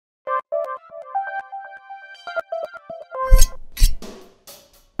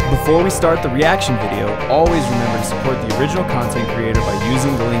Before we start the reaction video, always remember to support the original content creator by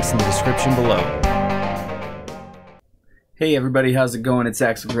using the links in the description below. Hey everybody, how's it going? It's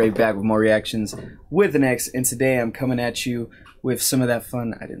Axel back with more reactions with an X, and today I'm coming at you with some of that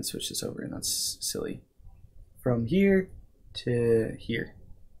fun. I didn't switch this over, and that's silly. From here to here.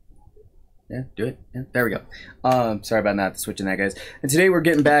 Yeah, do it. Yeah, there we go. Sorry about not switching that, guys. And today we're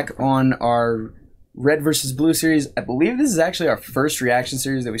getting back on our Red versus Blue series. I believe this is actually our first reaction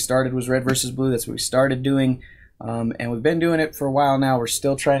series that we started was Red versus Blue. That's what we started doing, and we've been doing it for a while now. We're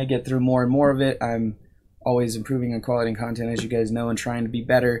still trying to get through more and more of it. I'm always improving on quality and content, as you guys know, and trying to be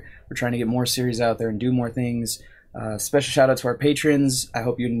better. We're trying to get more series out there and do more things. Special shout out to our patrons. I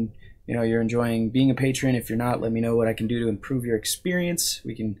hope you're enjoying being a patron. If you're not, let me know what I can do to improve your experience.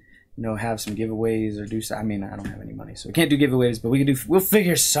 We can have some giveaways or do. I mean, I don't have any money, so we can't do giveaways, but we can do. We'll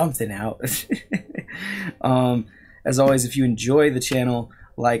figure something out. As always, if you enjoy the channel,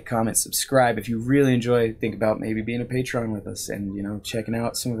 like, comment, subscribe. If you really enjoy, think about maybe being a patron with us and checking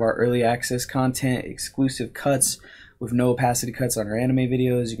out some of our early access content, exclusive cuts with no opacity cuts on our anime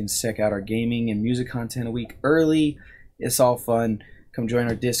videos. You can check out our gaming and music content a week early. It's all fun. Come join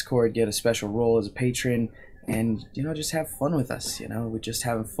our Discord, get a special role as a patron, and just have fun with us. We're just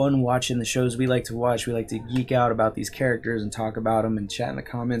having fun watching the shows we like to watch. We like to geek out about these characters and talk about them and chat in the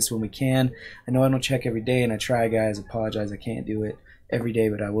comments when we can. I know I don't check every day, and I try, guys. Apologize, I can't do it every day,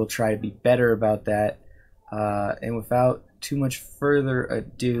 but I will try to be better about that. And without too much further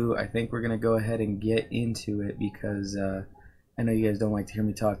ado, I think we're gonna go ahead and get into it, because I know you guys don't like to hear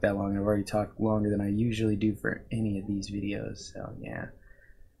me talk that long. I've already talked longer than I usually do for any of these videos, so yeah.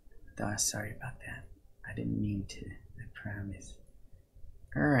 Sorry about that. I didn't mean to, I promise.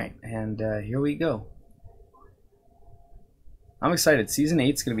 Alright, and here we go. I'm excited. Season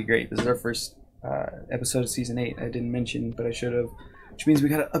 8 is going to be great. This is our first episode of Season 8. I didn't mention, but I should have. Which means we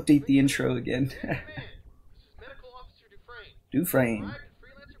got to update the intro again. Medical Officer Dufresne.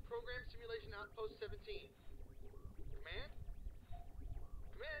 Freelancer Program Simulation Outpost 17. Command?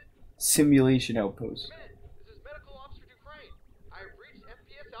 Command? Simulation Outpost. Command, this is Medical Officer Dufresne. I have reached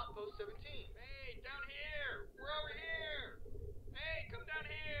FPS Outpost 17. Hey, down here! We're over here! Hey, come down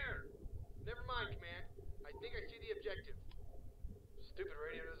here! Never mind, Command. I think I see the objective. Stupid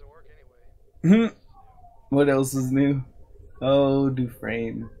radio doesn't work anyway. What else is new? Oh,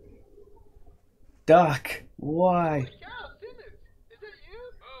 Dufresne. Doc, why? Holy cow, Simmons! Is that you?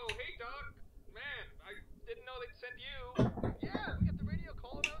 Oh, hey, Doc. Man, I didn't know they'd send you. Yeah, we got the radio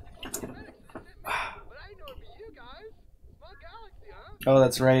call and I was calling the medics. They sent me. But I didn't know it'd be you guys. Small galaxy, huh? Oh,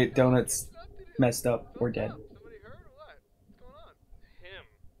 that's right. Donut's messed up or dead. Somebody heard or what? What's going on? Him.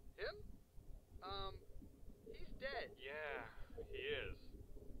 Him? He's dead. Yeah, he is.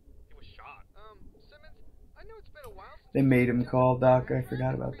 He was shot. Simmons, I know it's been a while since They made him call Doc. I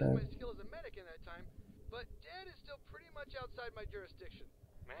forgot about that. my skill as a medic in that time, but dead is still pretty much outside my jurisdiction.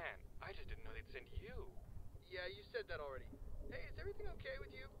 Man, I just didn't know they'd send you. Yeah, you said that already. Hey, is everything okay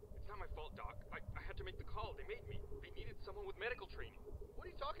with you? It's not my fault, Doc. I had to make the call. They made me. They needed someone with medical training. What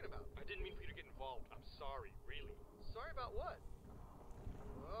are you talking about? I didn't mean for you to get involved. I'm sorry, really. Sorry about what?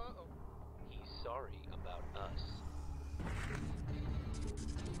 Uh-oh. He's sorry about us.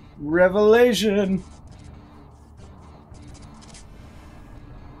 Revelation.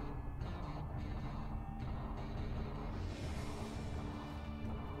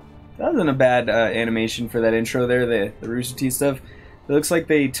 That wasn't a bad animation for that intro there, the Rooster Teeth stuff. It looks like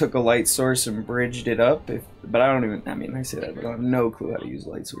they took a light source and bridged it up, but I don't even, I mean, I say that, but I have no clue how to use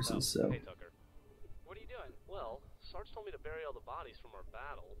light sources, so. Hey, Tucker. What are you doing? Well, Sarge told me to bury all the bodies from our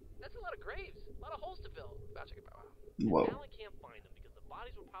battle. That's a lot of graves. A lot of holes to fill. Whoa. Now I can't find them because the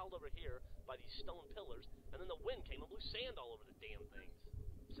bodies were piled over here by these stone pillars, and then the wind came and blew sand all over the damn things.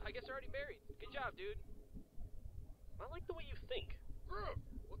 So I guess they're already buried. Good job, dude. I like the way you think. Griff,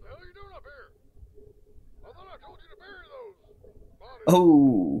 what the hell are you doing up here? I thought I told you to bury those bodies.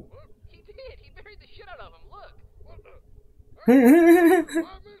 Oh. He did. He buried the shit out of them. Look. What the? 5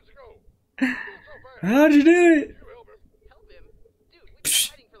 minutes ago. How'd you do it? You help him. Help him? Dude, we've been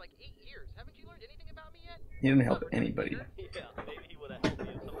fighting for like 8 years. Haven't you learned anything about me yet? He didn't help anybody. Yeah, maybe he would have helped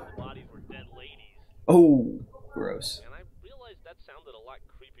me if some of the bodies were dead ladies. Oh, gross. And I realized that sounded a lot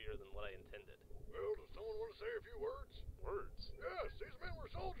creepier than what I intended. Well, does someone want to say a few words? Words? Yes, these men were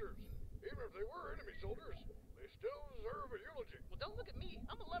soldiers. Even if they were enemy soldiers, they still deserve a eulogy. Well, don't look at me.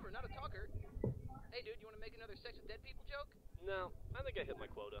 I'm a lover, not a talker. Hey, dude, you want to make another sex with dead people joke? No, I think I hit my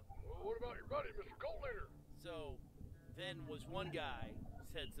quota. Well, what about your buddy, Mr. Cult Leader? So, then was one guy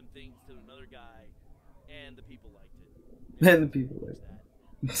said some things to another guy, and the people liked it. And the people liked that.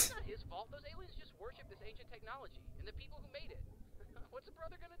 It's not his fault. Those aliens just worship this ancient technology and the people who made it. What's a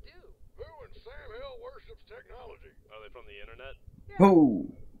brother gonna do? Who in Sam Hill worships technology? Are they from the internet? Oh.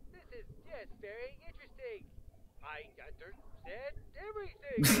 This is just very interesting. I understand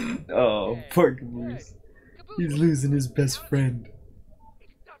everything. Oh, poor Caboose. He's losing his best friend.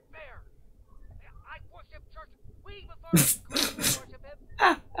 It's not fair. I worship church way before you worship him.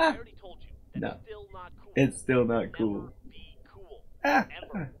 I already told you. That's No. still not cool. It's still not cool. Never be cool. Ah.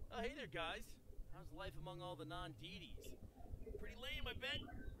 Ever. Hey there, guys. How's life among all the non-deities? Pretty lame, I bet.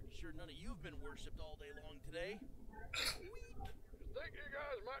 Pretty sure none of you've been worshipped all day long today. Weak. Think you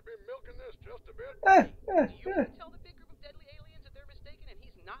guys might be milking this just a bit? Do you want to tell the big group of deadly aliens that they're mistaken and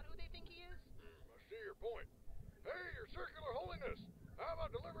he's not who they think he is? I see your point. Hey, your circular holiness, how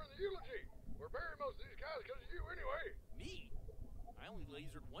about delivering the eulogy? We're burying most of these guys because of you anyway. Me? I only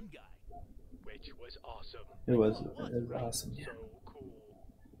lasered one guy. Which was awesome. It was awesome. Yeah. So cool.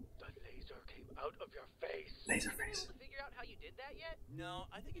 The laser came out of your face. Laser Have you been face. able to figure out how you did that yet?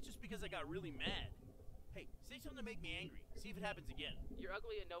 No, I think it's just because I got really mad. Hey, say something to make me angry. See if it happens again. You're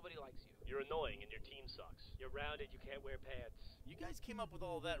ugly and nobody likes you. You're annoying and your team sucks. You're rounded, you can't wear pants. You guys came up with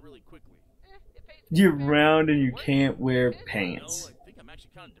all that really quickly. It pays to You're be fair. round and you Work. can't wear No, pants. No, I think I'm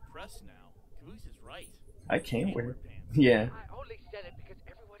actually kind of depressed now. Caboose is right. I can't wear. pants. Yeah. I only said it because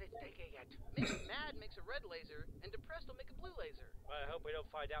everyone is thinking it. Making mad makes a red laser, and depressed will make a blue laser. I hope we don't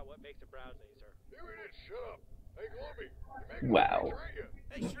find out what makes a brown laser. You idiots, shut up. Hey, Globby, you're making Wow. a picture, ain't you?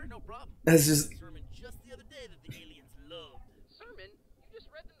 Hey, sure, no problem. That's just. Sermon just the other day that the aliens loved. Sermon, you just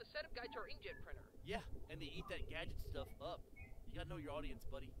read them the setup guide to our inkjet printer. Yeah, and they eat that gadget stuff up. You gotta know your audience,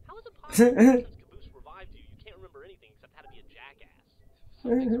 buddy. How is it possible that since Caboose revived you, you can't remember anything except how to be a jackass?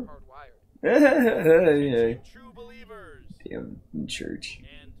 Some things are hardwired. Yeah. True believers Damn church.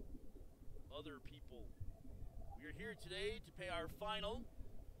 and other people. We are here today to pay our final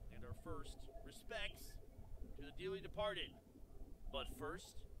and our first respects to the dearly departed. But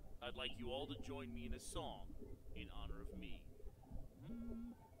first, I'd like you all to join me in a song in honor of me.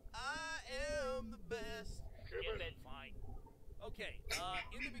 I am the best. Skip it. Fine. Okay,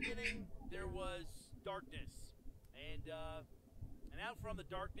 in the beginning, there was darkness. And out from the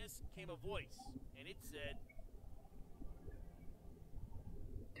darkness came a voice. And it said...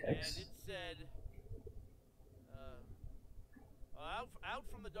 Text. And it said... out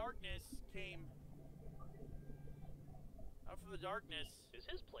from the darkness came... Out from the darkness... Is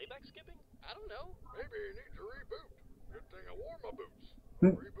his playback skipping? I don't know. Maybe he needs a reboot. Good thing I wore my boots.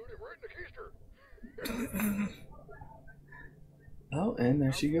 Hmm. Reboot him right in the keister. Oh, and there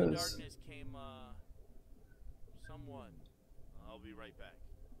Out she from the goes. darkness came, someone. I'll be right back.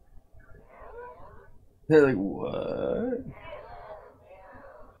 They're like, what?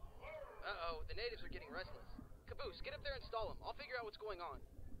 Uh-oh, the natives are getting restless. Caboose, get up there and stall them. I'll figure out what's going on.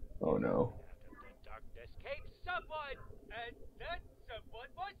 Oh no. After the darkness came someone, and that someone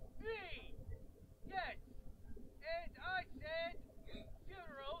was me! Yes! And I said,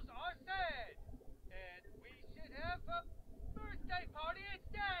 funerals are sad, and we should have a birthday party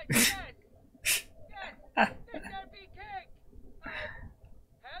instead! Yes! Yes! Let there be cake!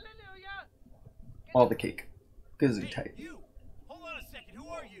 Hallelujah! All the cake. Because they're Hey, tight. you! Hold on a second, who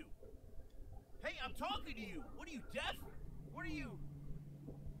are you? Hey, I'm talking to you! What are you, deaf? What are you?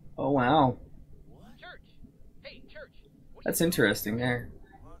 Oh wow. What? Church! Hey, Church! What That's you doing? interesting there.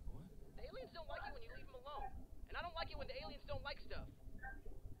 What? The aliens don't like it when you leave them alone. And I don't like it when the aliens don't like stuff.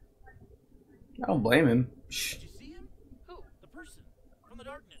 I don't blame him. Shh. Did you see him? Who? The person from the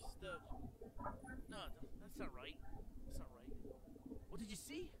darkness. No, that's not right. That's not right. What did you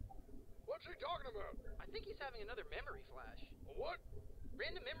see? What's he talking about? I think he's having another memory flash. A what?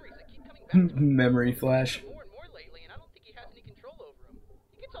 Random memories that keep coming back to him. Memory flash. More and more lately, and I don't think he has any control over them.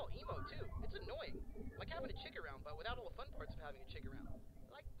 He gets all emo too. It's annoying. Like having a chick around, but without all the fun parts of having a chick around.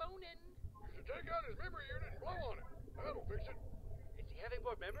 Like boning. You should take out his memory unit and blow on it. That'll fix it. Is he having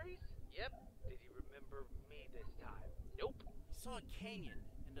more memories? Yep. Did he remember me this time? Nope. He saw a canyon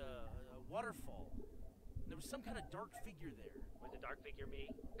and a waterfall. And there was some kind of dark figure there. Was the dark figure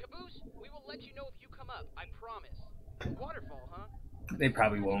me? Caboose, we will let you know if you come up. I promise. Waterfall, huh? They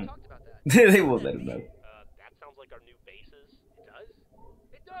probably We won't. talked about that. They won't let him know. That sounds like our new bases. It does?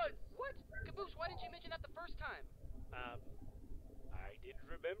 It does. What? Caboose, why didn't you mention that the first time? I didn't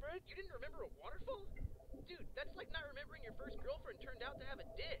remember it? You didn't remember a waterfall? Dude, that's like not remembering your first girlfriend turned out to have a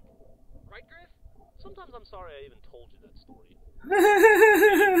dick. Right, Griff? Sometimes I'm sorry I even told you that story.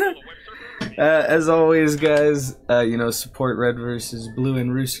 As always, guys, support Red versus Blue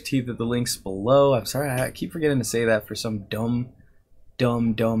and Rooster Teeth at the links below. I'm sorry, I keep forgetting to say that for some dumb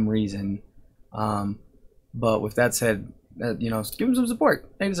reason. But with that said, give them some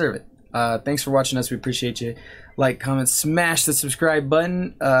support. They deserve it. Thanks for watching us. We appreciate you. Like, comment, smash the subscribe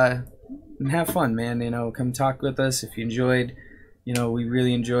button, and have fun, man. You know, come talk with us if you enjoyed. You know, we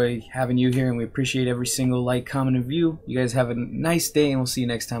really enjoy having you here, and we appreciate every single like, comment, and view. You guys have a nice day, and we'll see you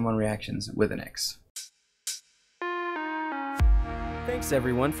next time on ReaXtions with an X. Thanks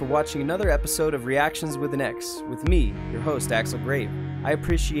everyone for watching another episode of ReaXtions with an X with me, your host Axel. I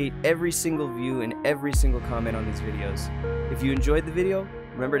appreciate every single view and every single comment on these videos. If you enjoyed the video,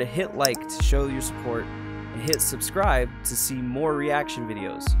 remember to hit like to show your support and hit subscribe to see more reaction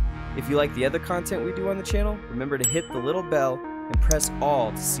videos. If you like the other content we do on the channel, remember to hit the little bell and press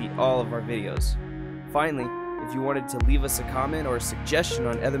all to see all of our videos. Finally, if you wanted to leave us a comment or a suggestion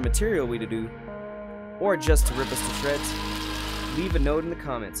on other material we to do, or just to rip us to shreds, leave a note in the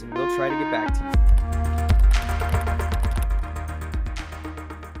comments and we'll try to get back to you.